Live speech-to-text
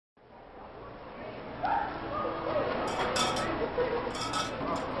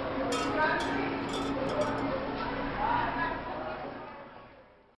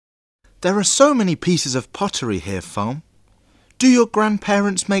There are so many pieces of pottery here, Foam. Do your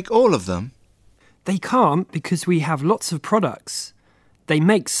grandparents make all of them? They can't because we have lots of products. They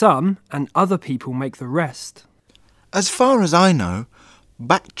make some and other people make the rest. As far as I know,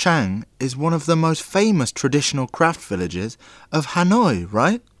 Bach Chang is one of the most famous traditional craft villages of Hanoi,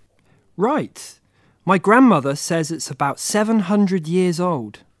 right? Right. My grandmother says it's about 700 years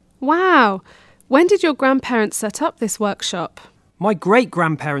old. Wow! When did your grandparents set up this workshop? My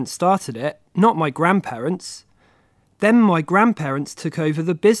great-grandparents started it, not my grandparents. Then my grandparents took over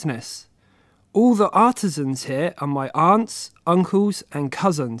the business. All the artisans here are my aunts, uncles and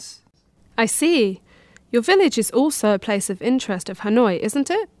cousins. I see. Your village is also a place of interest of Hanoi, isn't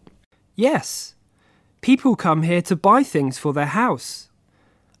it? Yes. People come here to buy things for their house.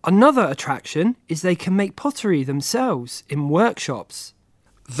 Another attraction is they can make pottery themselves in workshops.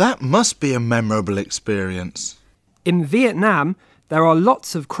 That must be a memorable experience. In Vietnam, there are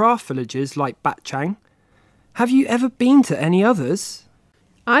lots of craft villages like Bach Chang. Have you ever been to any others?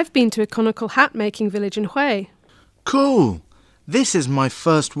 I've been to a conical hat-making village in Hue. Cool! This is my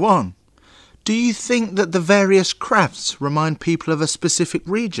first one. Do you think that the various crafts remind people of a specific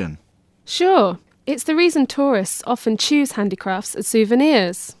region? Sure. It's the reason tourists often choose handicrafts as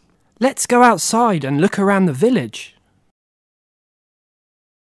souvenirs. Let's go outside and look around the village.